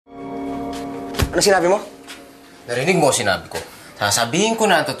Ano sinabi mo? Narinig mo sinabi ko. Sasabihin ko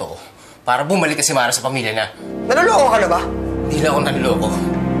na ang totoo para bumalik ka si Mara sa pamilya niya. Naluloko ka na ba? Hindi na ako nanloko.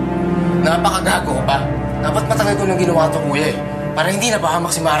 Napakagago ko pa. Dapat matagal ko nang ginawa ito, kuya eh. Para hindi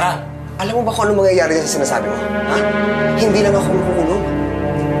napahamak si Mara. Alam mo ba kung ano mangyayari din sa sinasabi mo? Ha? Hindi lang ako makukulong.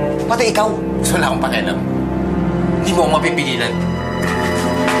 Pati ikaw. Gusto wala akong pakialam. Hindi mo ako mapipigilan.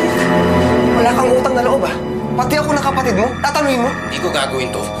 Wala kang utang na loob, ah. Pati ako ng kapatid mo, tataluin mo. Hindi ko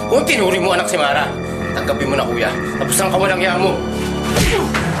gagawin to. Kung tinuri mo anak si Mara, tanggapin mo na, kuya. Tapos ang kawalang hiya mo.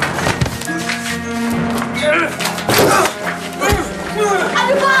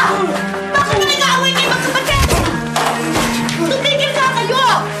 Ano ba? Bakit na nag-aaway kayo magkapatid? Tumigil ka kayo!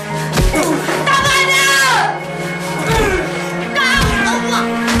 Tama na!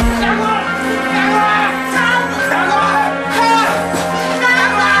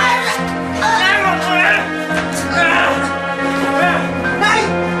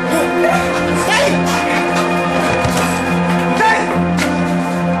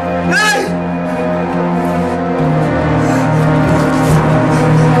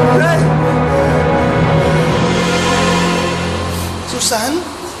 Susan?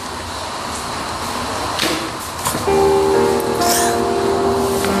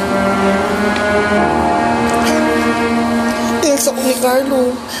 Thanks ako ni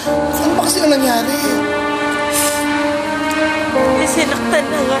Carlo. Ano ba kasi ang nangyari? Sinaktan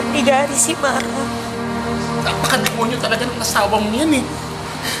na nga ni Gary si Mara. Napakademonyo talaga ng asawa mo yan eh.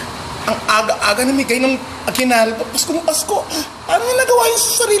 Ang aga-aga namigay ng aginari pa Pasko. Ano yung nagawa yun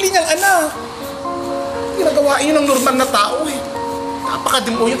sa sarili niyang anak? Ginagawa yun ng normal na tao eh.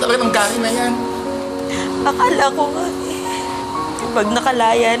 Napakademonyo talaga ng Gary na yan. Akala ko nga eh, pag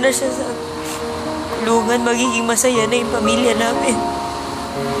nakalaya na siya sa kulungan, magiging masaya na yung pamilya namin.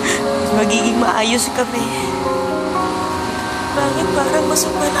 Magiging maayos kami. Bakit parang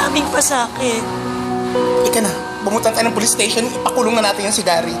masama naming pasakit? Ika na, bumutan tayo ng police station, ipakulong na natin yung si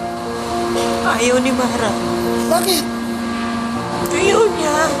Gary. Ayaw ni Mara. Bakit? Ayaw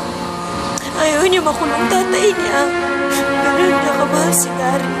niya. Ayaw niya makulong tatay niya. Ganun na kamahal si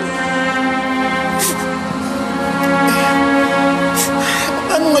Gary.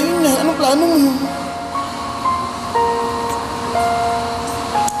 Paano ngayon niya? Anong plano mo?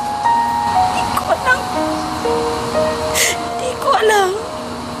 Hindi ko alam.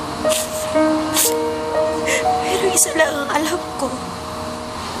 Pero isa lang ang alam ko.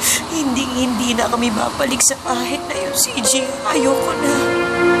 Hindi na kami babalik sa bahay na yung CJ. Ayoko na.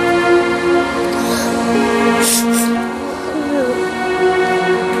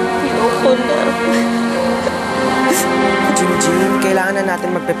 Ayoko na. Jinjin, kailangan na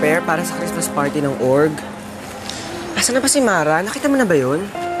natin mag-prepare para sa Christmas party ng org. Asan na ba si Mara? Nakita mo na ba yun?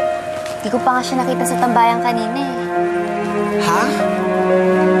 Di ko pa nga siya nakita sa tambayan kanina eh. Ha?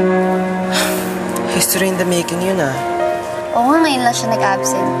 History in the making yun ah. Oo nga, ngayon lang siya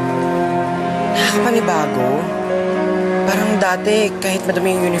nag-absent. Nakakapanibago. Parang dati, kahit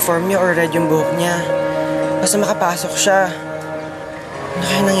madumi yung uniform niya or red yung buhok niya, basta makapasok siya. Ano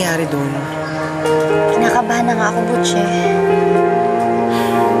kaya nangyari doon? Kinakabahan na nga ako, Butch eh.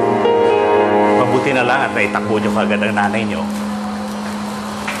 Mabuti na lang at naitakbo niyo kagad ang nanay niyo.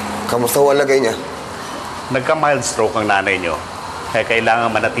 Kamusta ang lagay niya? Nagka-mild stroke ang nanay niyo. Kaya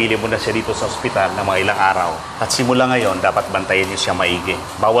kailangan manatili mo na siya dito sa ospital ng mga ilang araw. At simula ngayon, dapat bantayan niyo siya maigi.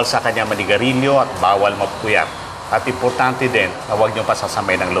 Bawal sa kanya manigarilyo at bawal mapuyat. At importante din na huwag niyo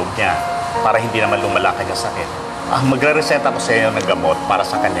pasasamay ng loob niya para hindi naman lumala kanya sakit. Magre-reseta ko sa inyo ng gamot para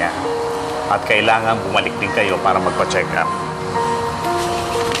sa kanya. At kailangan bumalik din kayo para magpa-check up.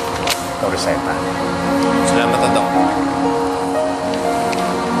 Ito reseta. Salamat na, Dok.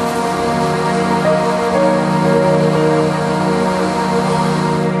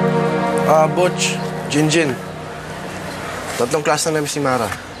 Butch, Jinjin. 3 klase na namin si Mara.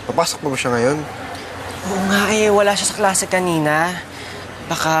 Papasok pa ba siya ngayon? Oo nga eh, wala siya sa klase kanina.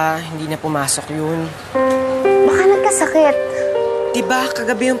 Baka hindi na pumasok yun. Baka nagkasakit. Diba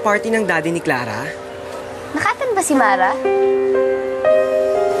kagabi yung party ng daddy ni Clara? Nakatan ba si Mara?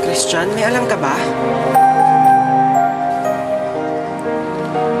 Christian, may alam ka ba?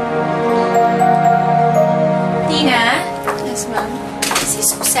 Tina? Yes, ma'am. Si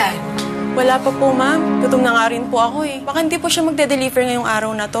Susan? Wala pa po, ma'am. Gutom na nga rin po ako eh. Baka hindi po siya magde-deliver ngayong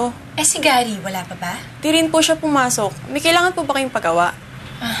araw na to. Eh, si Gary, wala pa ba? Di rin po siya pumasok. May kailangan po ba kayong pagawa?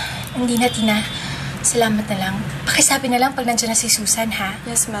 Hindi na, Tina. Salamat na lang. Pakisabi na lang pag nandiyan na si Susan, ha?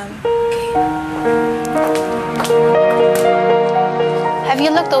 Yes, ma'am. Okay. Have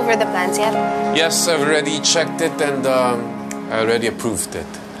you looked over the plans yet? Yes, I've already checked it and I already approved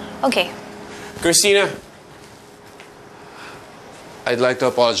it. Okay. Christina, I'd like to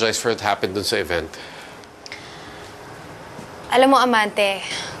apologize for what happened dun sa event. Alam mo, Amante,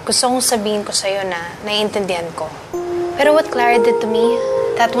 gusto kong sabihin ko sa'yo na naiintindihan ko. Pero what Clara did to me,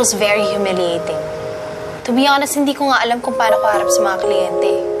 that was very humiliating. To be honest, hindi ko nga alam kung paano ko harap sa mga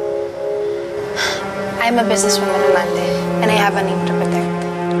kliyente. I'm a businesswoman, Amante, and I have a name to protect.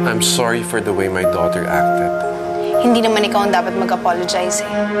 I'm sorry for the way my daughter acted. Hindi naman ikaw ang dapat mag-apologize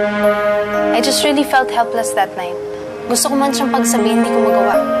eh. I just really felt helpless that night. Gusto ko man siyang pagsabihin, hindi ko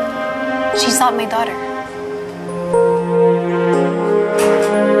magawa. She's not my daughter.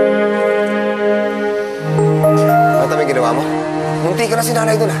 Ano tama yung ginawa mo? Munti ka na si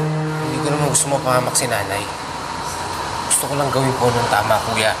nanay doon, ha? Hindi ko naman gusto mapahamak si nanay. Gusto ko lang gawin po ng tama,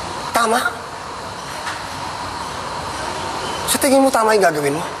 kuya. Tama? Sa tingin mo tama yung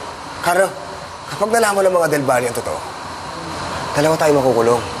gagawin mo? Carlo, kapag nalaman ng mga Del Valle ang totoo, dalawa tayo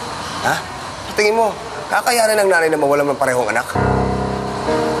makukulong. Ha? Sa tingin mo, kakayanan ng nanay na mawalan ng parehong anak?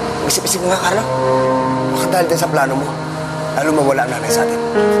 Isip-isip mo nga, Carlo. Baka dahil din sa plano mo, lalo mawala ang nanay sa atin.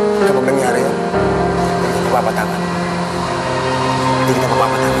 Kapag nangyari yun, hindi kita mapapatangan. Hindi kita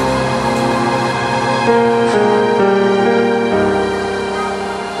mapapatangan.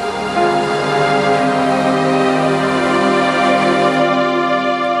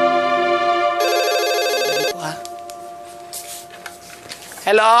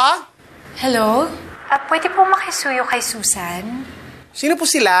 Hello? Hello? Pwede po makisuyo kay Susan? Sino po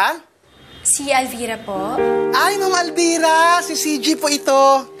sila? Si Alvira po. Ay, Ma'am Alvira! Si CG po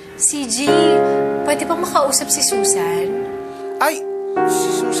ito. CG, pwede pong makausap si Susan? Ay, si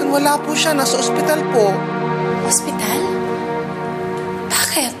Susan wala po siya. Nasa ospital po. Ospital?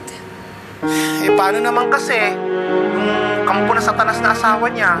 Bakit? Eh, paano naman kasi? Yung kampo na satanas na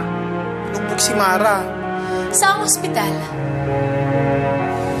asawa niya, lugbog si Mara. Saang ospital?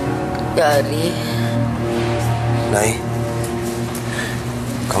 Daddy. Nay,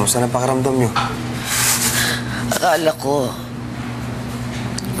 kamusta na pakiramdam niyo? Akala ko,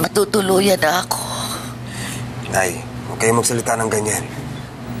 matutuluyan na ako. Nay, huwag kayo magsalita ng ganyan.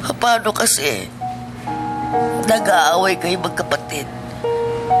 Paano kasi? Nag-aaway kayo magkapatid.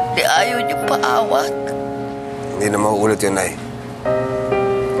 Di ayaw niyong paawat. Hindi na mauulit yun, Nay.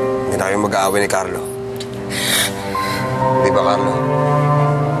 Hindi na kayo mag-aaway ni Carlo. Di ba, Carlo?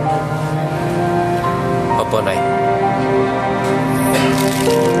 Opo, Nay.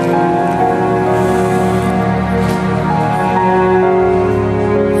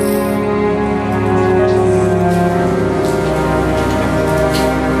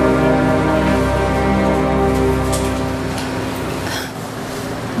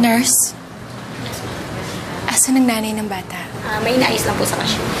 Nurse? Asan ang nanay ng bata? May nais lang po sa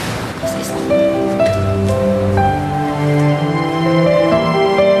kasyo.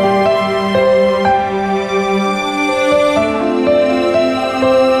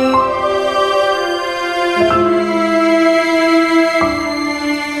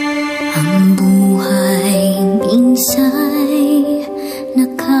 Ang buhay minsa'y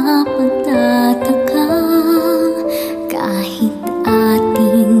nakapagtataka kahit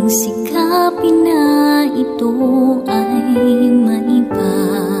ating sikapin na ito ay maiba.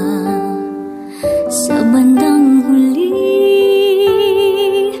 Sa bandang huli,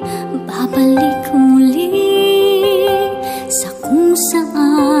 babalik muli sa kung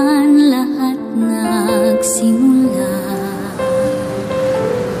saan lahat nagsimula.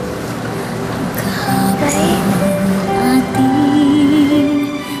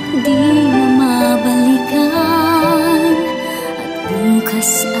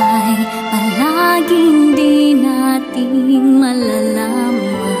 Bukas ay palaging di natin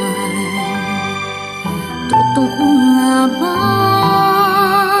malalaman. Totoo nga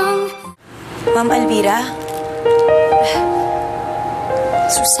bang Ma'am Alvira?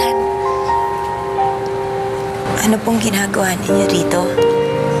 Susan, Ano pong ginagawa niya rito?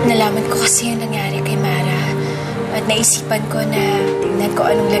 nalaman ko kasi yung nangyari kay Mara at naisipan ko na tingnan ko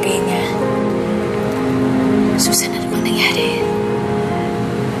anong lagay niya. Susan, ano bang nangyari?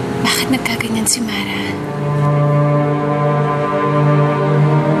 Bakit nagkaganyan si Mara?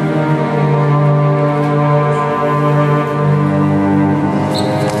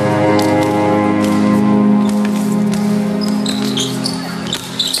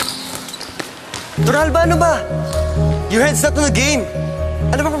 Duralba, ano ba? Your head's not on the game.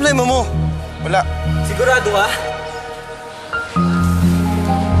 Ano ba problema mo? Wala. Sigurado ka?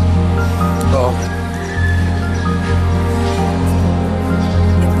 Oo.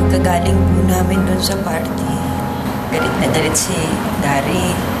 Yung pagkagaling po namin doon sa party, galit na galit si Dari.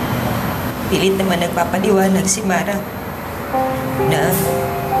 Pilit naman nagpapaliwanag si Mara na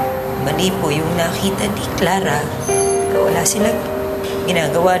mali po yung nakita ni Clara. Wala silang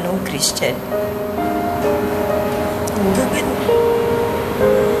ginagawa ng Christian. Hanggang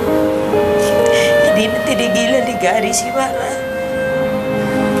hindi na tinigilan ni Gary si Mara.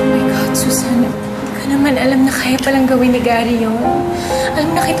 Oh my God, Susan. Hindi ko naman alam na kaya palang gawin ni Gary yun.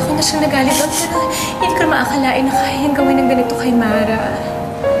 Alam, nakita ko na siyang nagalit doon, pero hindi ko maakalain na kaya niyang gawin ng ganito kay Mara.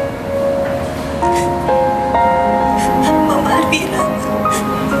 Mama Alvira,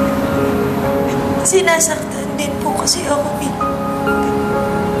 sinasaktan din po kasi ako ni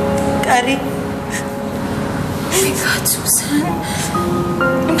Gary. Oh my God, Susan.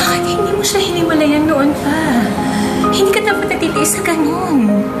 Bakit hindi mo siya hinimalayan noon pa? Hindi ka dapat natitiis sa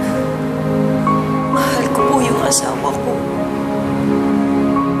ganun. Mahal ko po yung asawa ko.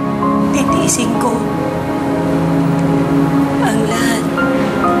 Titiisin ko ang lahat.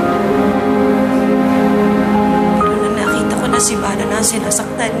 Pero nang nakita ko na si Mara na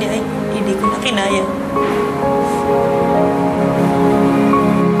sinasaktan niya, hindi ko na kinaya.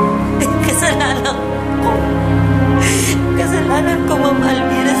 Kasalanan ko. Kasalanan ko, Ma'am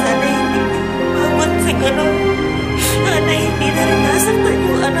Alvira. Sana hindi mabot sa ganun. Sana hindi na rin nasaktan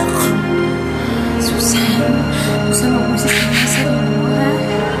yung anak ko. Susan, mag-usap ka na sa mo, ha?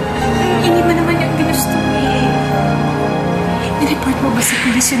 Hindi mo naman yung ginusto eh. Nireport mo ba sa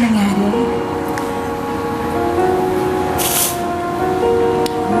pulis yung nangyari?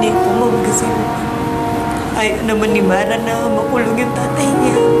 Hindi po, Ma'am, kasi ayaw naman ni Mara na makulong yung tatay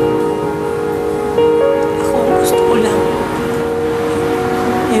niya. Ako, gusto ko lang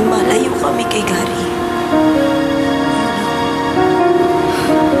yung malayo kami kay Gary.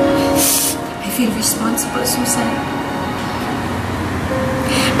 I feel responsible, Susan.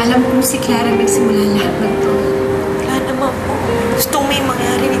 Alam kong si Clara nagsimula lahat ng to. Wala naman po. Gustong may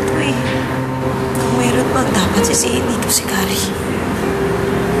mangyari nito eh. Kung mayroon bang dapat sisihin dito si Gary.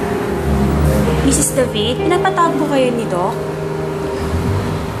 Mrs. David, pinapatawag po kayo ni Doc?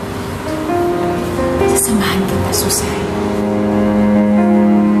 Sasamahan kita, Susan.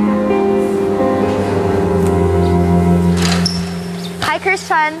 Hi,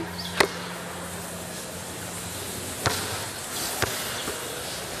 Christian.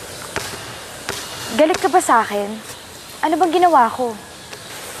 Galit ka ba sa akin? Ano bang ginawa ko?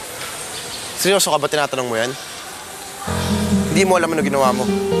 Seryoso ka ba tinatanong mo yan? Hindi mo alam ano ginawa mo.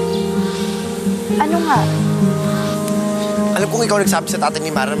 Ano nga? Alam kong ikaw nagsabi sa tatay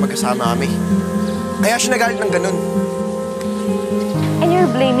ni Mara na magkasama kami. Kaya siya nagalit ng ganun. And you're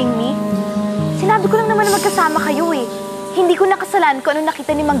blaming me? Sinabi ko lang naman na magkasama kayo eh. Hindi ko nakasalanan kung ano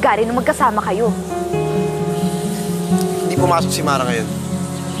nakita ni Mang Gary nung magkasama kayo. Hindi pumasok si Mara ngayon.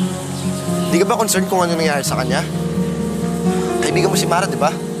 Hindi ka ba concerned kung ano nangyari sa kanya? Kaibigan mo si Mara, di ba?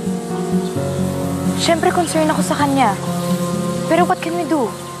 Siyempre concerned ako sa kanya. Pero what can we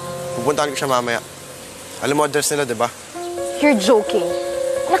do? Pupuntahan ko siya mamaya. Alam mo address nila, di ba? You're joking.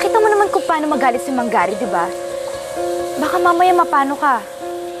 Nakita mo naman kung paano magalit si Mang Gary, di ba? Baka mamaya mapano ka.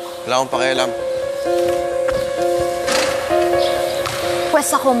 Wala akong pakialam.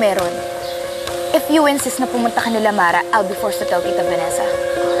 Pwes ako meron. If you insist na pumunta ka nila, Mara, I'll be forced to tell Tita Vanessa.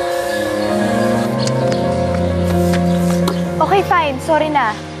 Okay, fine. Sorry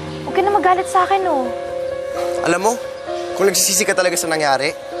na. Huwag ka na magalit sa akin, oh. Alam mo, kung nagsisisi ka talaga sa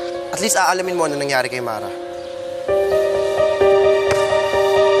nangyari, at least aalamin mo ano nangyari kay Mara.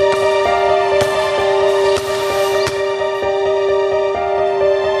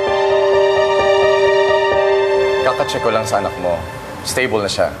 Kaka-check ko lang sa anak mo. Stable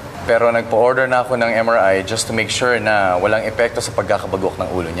na siya. Pero nagpo-order na ako ng MRI just to make sure na walang epekto sa pagkakabagok ng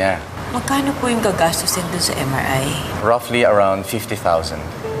ulo niya. Magkano po yung gagastusin dun sa MRI? Roughly around 50,000.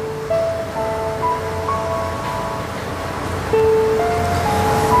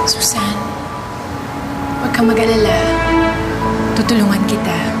 Susan, huwag kang mag-alala. Tutulungan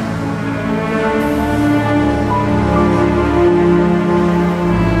kita.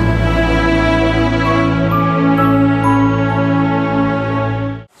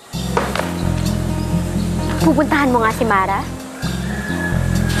 Pupuntahan mo nga si Mara?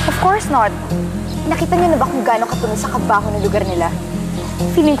 Of course not. Nakita niyo na ba kung gaano katuloy sa kabaho ng lugar nila?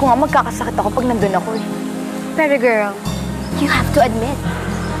 Feeling ko nga magkakasakit ako pag nandun ako eh. Pero girl, you have to admit,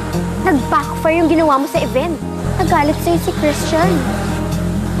 nag-backfire yung ginawa mo sa event. Nagalit sa'yo si Christian.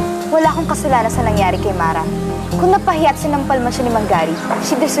 Wala akong kasalanan sa nangyari kay Mara. Kung napahiya at sinampal man siya ni Mang Gary,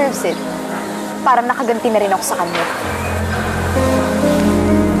 she deserves it. Para nakaganti na rin ako sa kanya.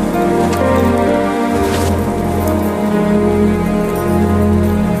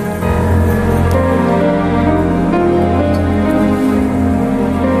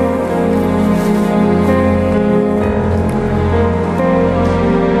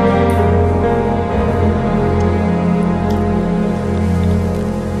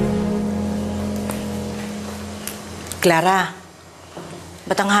 Clara,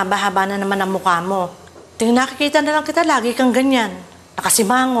 ba't ang haba-haba na naman ang mukha mo? Tingnan, nakikita na lang kita, lagi kang ganyan.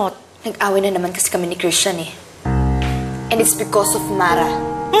 Nakasimangot. Nag-away na naman kasi kami ni Christian eh. And it's because of Mara.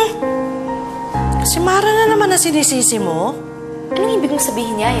 Si Mara na naman na sinisisi mo? Anong ibig mong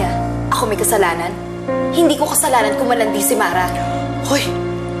sabihin, Yaya? Ako may kasalanan? Hindi ko kasalanan kung malandi si Mara. Hoy,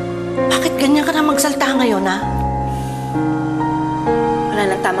 bakit ganyan ka na magsalta ngayon, ha?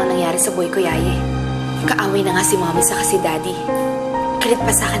 Wala nang tamang nangyari sa buhay ko, Yaya. Kaaway na nga si Mommy sa si Daddy. Galit pa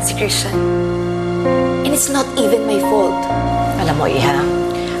sa akin si Christian. And it's not even my fault. Alam mo, Iha,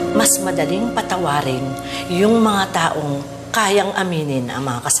 mas madaling patawarin yung mga taong kayang aminin ang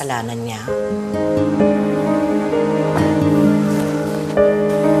mga kasalanan niya.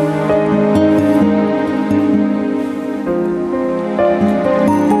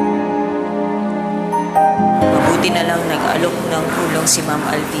 Mabuti na lang nag-alok ng kulong si Ma'am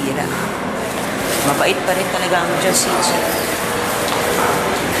Alvira. Mabait pa rin talaga ang Diyos, Ichi.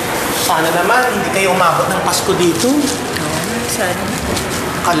 Sana naman, hindi kayo umabot ng Pasko dito. Oo, sana.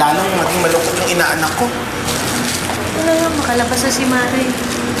 Kalalong maging malungkot yung inaanak ko. Wala nga, makalabas na si Mare.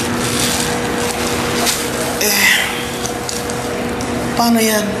 Paano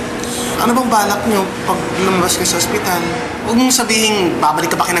yan? Ano bang balak nyo pag lumabas kayo sa ospital? Huwag mong sabihin, babalik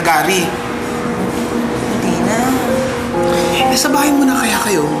ka ba kina Gary? Hindi na. Sa bahay mo na kaya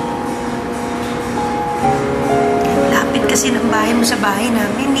kayo? Lapit kasi ng bahay mo sa bahay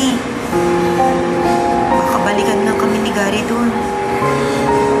namin eh. Makabalikan lang kami ni Gary doon.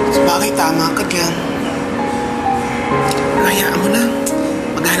 Sa bagay, tama ka dyan. Hayaan mo na.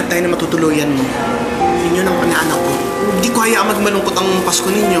 Maghanap tayo ng matutuluyan mo. Yun ang panaanak ko. Hindi ko hayaan magmalungkot ang Pasko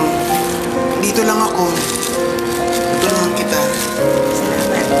ninyo. Dito lang ako. Tutulungan kita.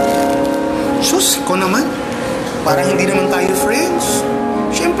 Salamat. Sus, ikaw naman. Parang hindi naman tayo friends.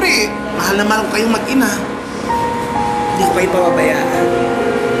 Siyempre, mahal na mahal ko kayong mag-ina. Hindi ko kayo pababayaan.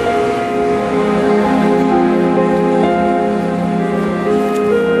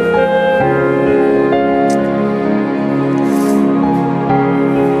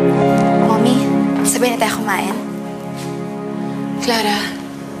 Mommy, sabay na tayo kumain. Clara,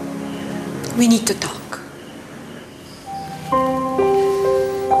 we need to talk.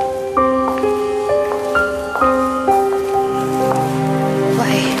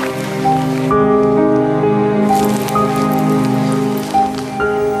 Why?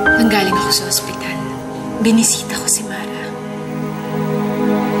 Nanggaling ako sa ospital. Binisita ko si Mara.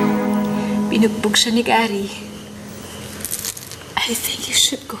 Binugbog siya ni Gary. I think you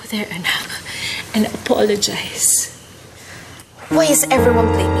should go there, anak, and apologize. Why is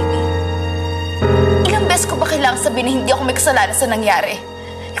everyone blaming me? Ilang beses ko ba kailangang sabihin na hindi ako may kasalanan sa nangyari?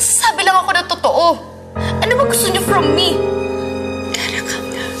 Nagsasabi lang ako ng totoo. Ano ba gusto niyo from me? Clara, calm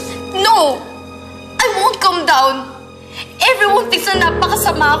down. No! I won't calm down. Everyone thinks na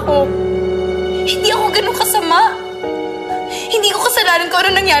napakasama ako. Hindi ako ganun kasama. Hindi ko kasalanan kung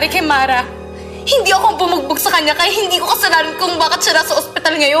ano nangyari kay Mara. Hindi ako ang bumugbog sa kanya kaya hindi ko kasalanan kung bakit siya nasa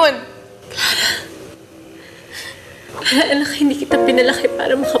ospital ngayon. Clara, anak, hindi kita pinalaki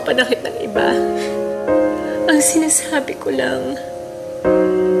para makapanakit ng iba. Ang sinasabi ko lang,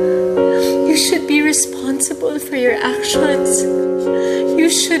 you should be responsible for your actions. You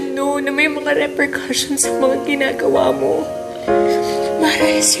should know na may mga repercussions sa mga ginagawa mo. Mara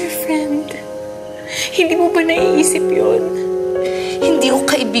is your friend. Hindi mo ba naiisip yun? Hindi ko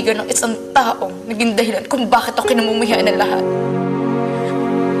kaibigan ng isang taong naging dahilan kung bakit ako kinamumuhian ng lahat.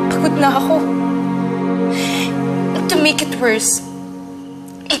 Pagod na ako. To make it worse,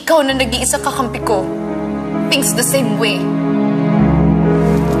 ikaw na nag-iisa kakampi ko thinks the same way.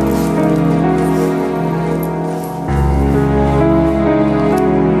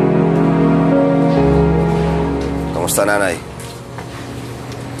 Kamusta, nanay?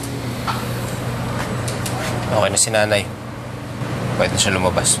 Okay na si nanay. Pwede na siya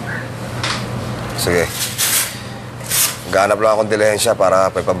lumabas. Sige. Maghanap lang akong dilehensya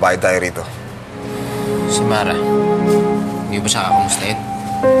para pagpambayad tayo rito. Si Mara, hindi ba siya kakamustahin?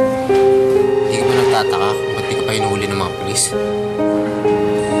 Hindi ka ba nagtataka kung ba't di ka pa hinuhuli ng mga pulis?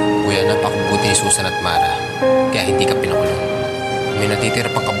 Kuya, napakabuti ni Susan at Mara, kaya hindi ka pinakulong. May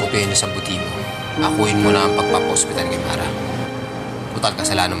natitira pang kabutihan sa buti mo. Akuin mo na ang pagpapa-hospital kay Mara. Total,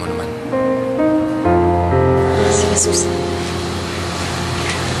 kasalanan mo naman. Sige, Susan.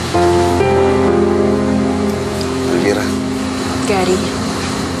 Alvira. Gary.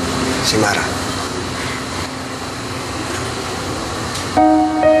 Si Mara.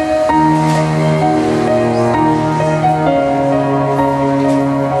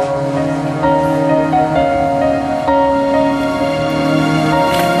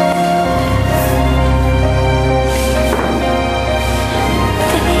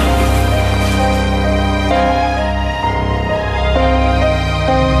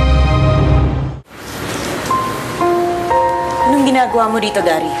 ginagawa mo dito,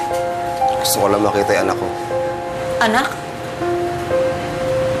 Gary? Gusto ko lang makita yung anak ko. Anak?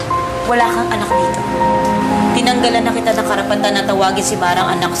 Wala kang anak dito. Tinanggalan na kita ng karapatan na tawagin si Marang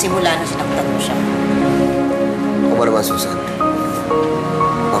anak simula na sinaktan mo siya. Ako ba naman, Susan?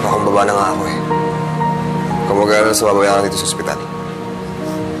 Papakumbaba na nga ako eh. Kung mag-aaral sa babayaran dito sa ospital,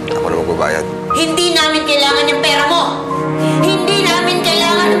 ako na magbabayad. Hindi namin kailangan yung pera mo! Hindi namin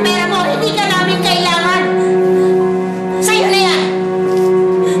kailangan yung pera mo! Hindi ka namin kailangan! Sa'yo na yan!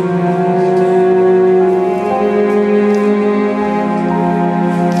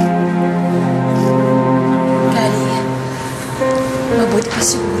 Kali, mabuti pa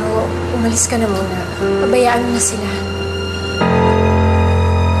siguro. Umalis ka na muna. Pabayaan mo na sila.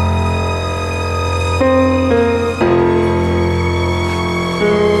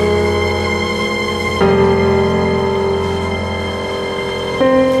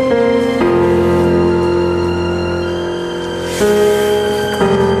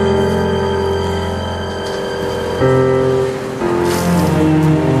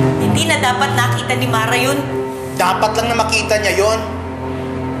 Hindi na dapat nakita ni Mara yun. Dapat lang na makita niya yon.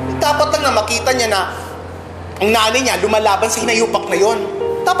 Dapat lang na makita niya na ang nanay niya lumalaban sa hinayupak na yon.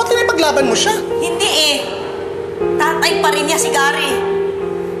 Dapat lang ipaglaban mo siya. Hindi eh. Tatay pa rin niya si Gary.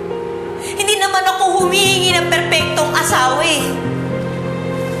 Hindi naman ako humihingi ng perpektong asawa eh.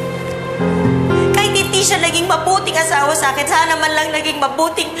 Kahit hindi siya naging mabuting asawa sa akin, sana man lang naging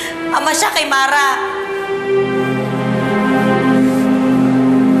mabuting ama siya kay Mara.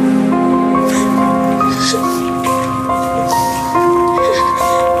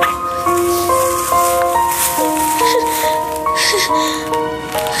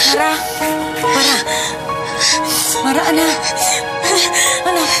 Mara, anak.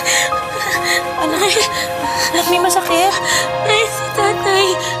 Anak, may masakit. Ay, si tatay.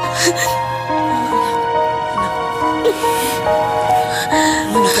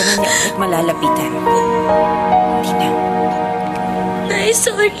 Hindi ka na niya ulit malalapitan. Hindi na. Ay,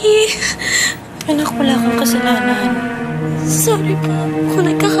 sorry. Anak, wala kang kasalanan. Sorry po kung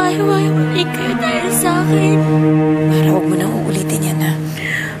nagkakahiwa-hiwalay kayo dahil sa akin. Mara, huwag mo nang uulitin yan, ha?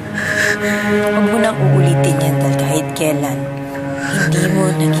 Huwag mo nang uulitin yan dahil kahit kailan, hindi mo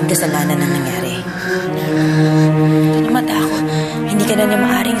naging kasalanan ang nangyari. Hindi na matakot. Hindi ka na niya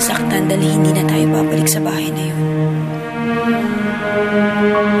maaaring saktan dahil hindi na tayo babalik sa bahay na yun.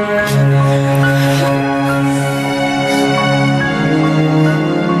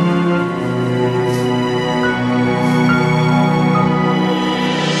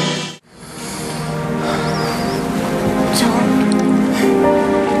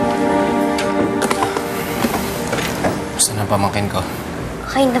 Gusto ng pamangkin ko.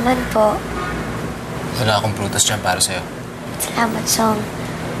 Okay naman po. Wala akong prutas dyan para sa'yo. Salamat, Song.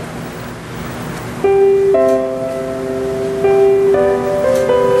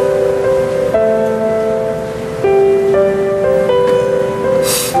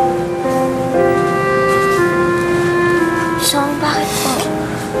 Song, bakit po?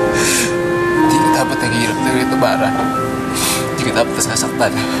 Hindi ka dapat naghihirap na rito, Bara. Hindi ka dapat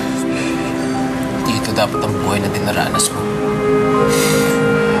nasasaktan. Hindi ito dapat ang buhay na dinaranas mo.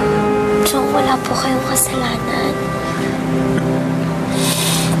 Song, wala po kayong kasalanan.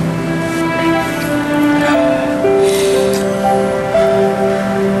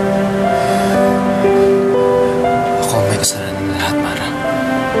 Ako ang may kasalanan na lahat, Mara.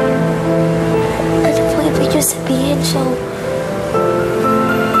 Ano po ibig niyo sabihin, Song?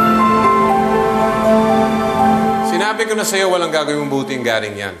 Sinabi ko na sa'yo walang gagawin mong buting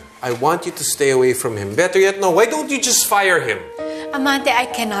garing yan. I want you to stay away from him. Better yet, no, why don't you just fire him? Amante, I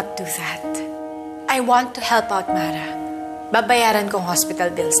cannot do that. I want to help out Mara. Babayaran ko ang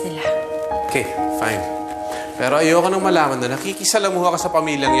hospital bills nila. Okay, fine. Pero ayoko nang malaman na nakikisalamuha ka sa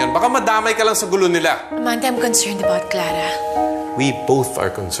pamilyang yan. Baka madamay ka lang sa gulo nila. Amante, I'm concerned about Clara. We both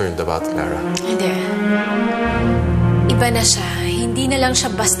are concerned about Clara. Hindi. Iba na siya. Hindi na lang siya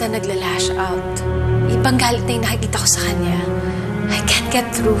basta nagla-lash out. Ibang galit na yung nakikita ko sa kanya. I can't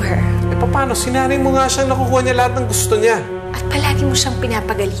get through her. Eh, paano? Sinanay mo nga siyang nakukuha niya lahat ng gusto niya. At palagi mo siyang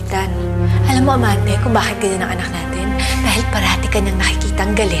pinapagalitan. Alam mo, Amante, kung bakit ganyan ang anak natin? Dahil parati ka niyang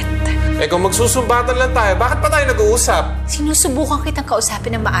nakikitang galit. Eh, kung magsusumbatan lang tayo, bakit pa tayo nag-uusap? Sinusubukan kitang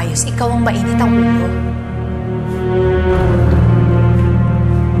kausapin ng maayos. Ikaw ang mainit ang ulo.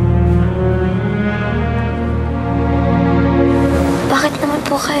 Bakit naman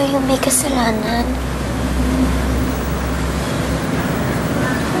po kayo yung may kasalanan?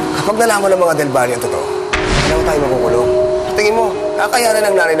 Kapag nalaman ng mga Del Valle ang totoo, kailangan tayo makukulong. Tingin mo, kakayanan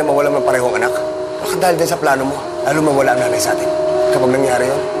ng nanay na mawalan ng parehong anak? Baka dahil din sa plano mo, lalo mawala ang nanay sa atin. Kapag nangyari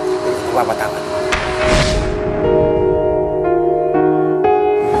yun, hindi ko mapapatawan.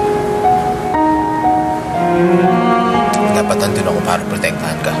 dapat nandun ako para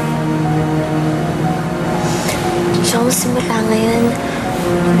protektahan ka. Siyang simula ngayon,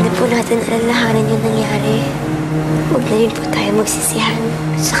 hindi po natin alalahanan yung nangyari. Huwag na rin po tayo magsisihan.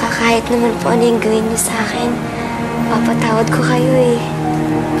 Saka kahit naman po ano yung gawin niyo sa akin, papatawad ko kayo eh.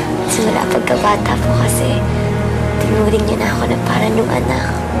 Simula pagkabata po kasi, tinuring niyo na ako na parang nung anak.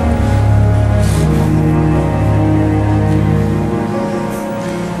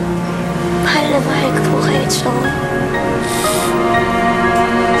 Mahal na mahal ko po kayo, Chong.